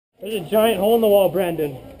There's a giant hole in the wall,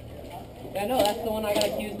 Brandon. Yeah, no, that's the one I got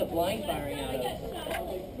accused of blind firing out of.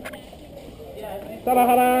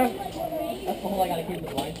 Ta-da-ha-da! That's the hole I got accused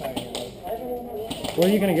of blind firing out of. Where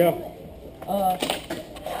are you gonna go?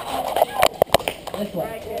 This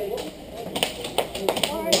way.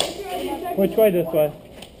 Which way? This way?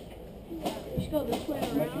 You should go this way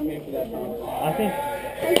around. I think.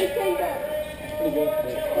 Hey, just take that. Pretty good.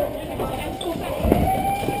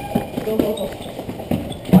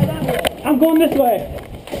 I'm going this way.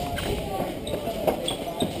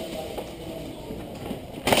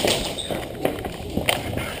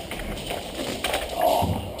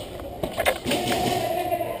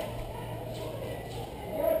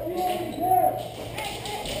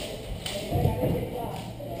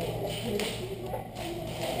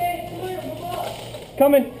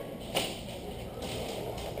 Coming.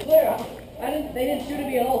 Clear. They didn't shoot at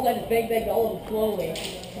me at all, so I just banged all of them slowly.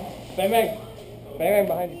 Bang bang. Bang bang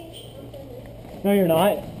behind you. No, you're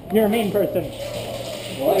not. You're a mean person.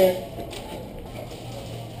 Clear.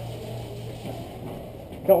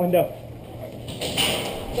 Got window.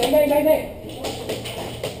 Bang, bang, bang, bang.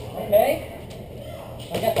 Okay.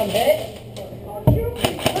 I got some hit.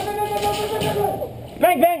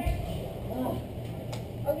 Bang bang.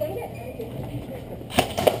 Okay.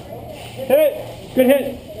 Hit it. Good hit.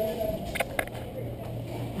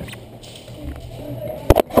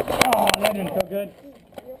 Oh, that didn't feel good.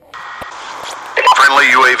 Friendly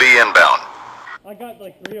UAV inbound. I got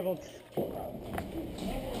like 3 of them.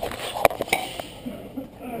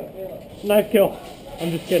 Knife kill.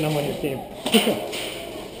 I'm just kidding, I'm on your team.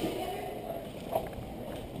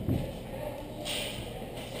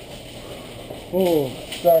 Oh,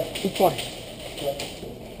 sorry. It's fine.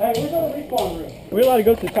 Hey, we're going to respawn room. We're allowed to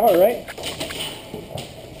go to the tower, right?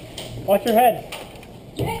 Watch your head.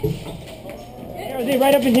 Here, are they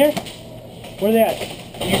right up in here? Where are they at?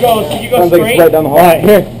 You go straight. Right down the hall. All right,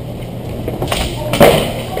 here.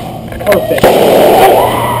 Perfect.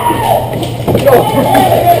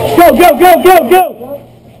 Go!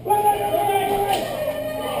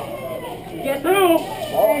 Get through.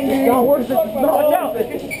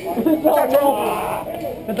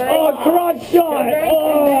 Oh, crotch shot!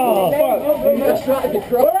 Oh!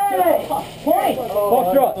 Point!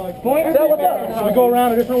 Point! Should we go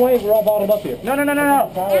around a different way? We're all bottled up here. No.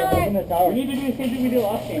 We need to do the same thing we did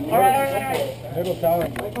last game. All right. Middle tower.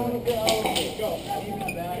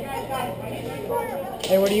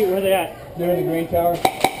 Hey, where are they at? They're in the green tower.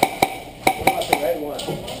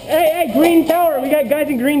 Hey, green tower! We got guys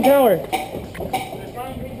in green tower.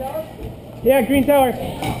 Yeah, green tower.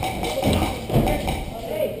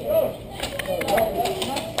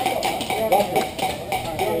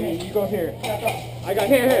 You go here. I got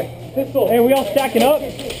here. Pistol. Hey, we all stacking up?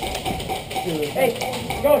 Hey,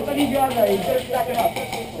 go. I need you out there. You're stacking up.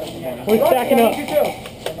 We're stacking up.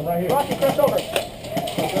 I'm right here. Rocky, cross over.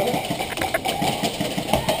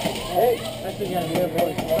 Hey, that's the guy.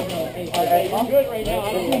 I'm good right now.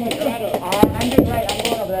 I'm doing my shadow. I'm doing right. I'm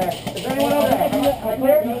going over there. Is there anyone over there?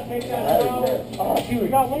 Oh, dude. We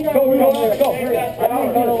got one guy. Go.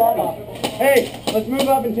 Hey, let's move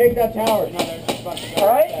up and take that tower.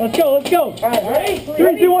 Alright? Let's go. Alright, ready?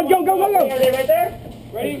 3, 2, 1, go. Are they right there?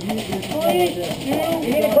 Ready? 3, 2, 1. You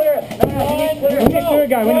need to clear it. No, you need to clear it. We need to clear it,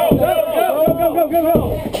 guy. Go.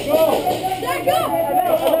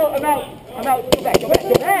 I'm out.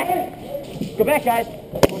 Go back, guys.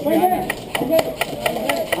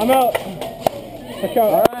 I'm out. Let's go.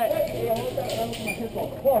 Alright.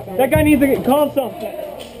 That guy needs to call something.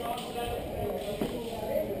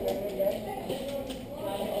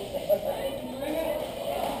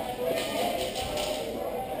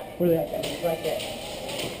 Where are they at? Right there.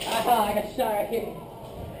 Aha, I got shot right here.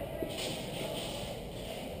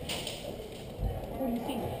 What do you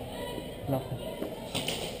see? Nothing.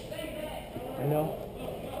 I know.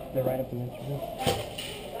 They're right up against you.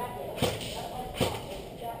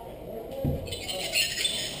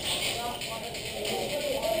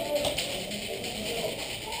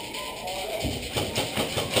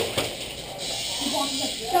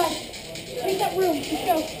 Guys, take that room. Let's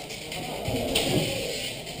go.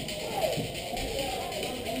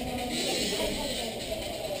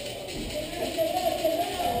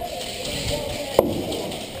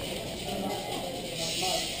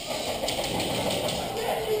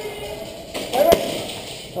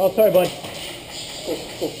 Oh, sorry, bud.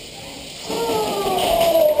 Cool.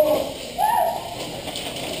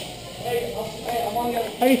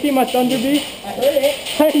 Have you seen my thunder beast? I heard it.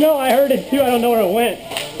 I know, I heard it too. I don't know where it went.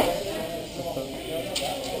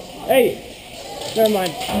 Hey, never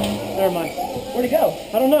mind. Where'd it go?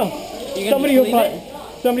 I don't know. Somebody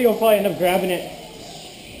will probably end up grabbing it.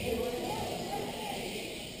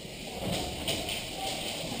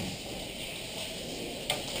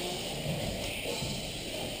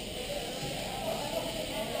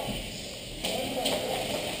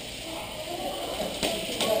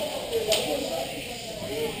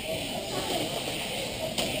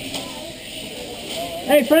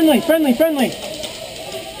 Hey, friendly, friendly, friendly.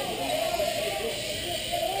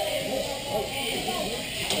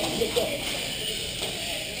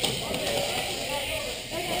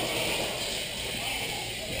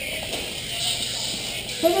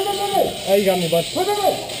 Oh, you got me, bud.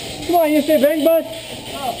 Come on, you say bang, bud?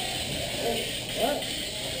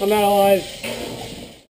 I'm out of lives.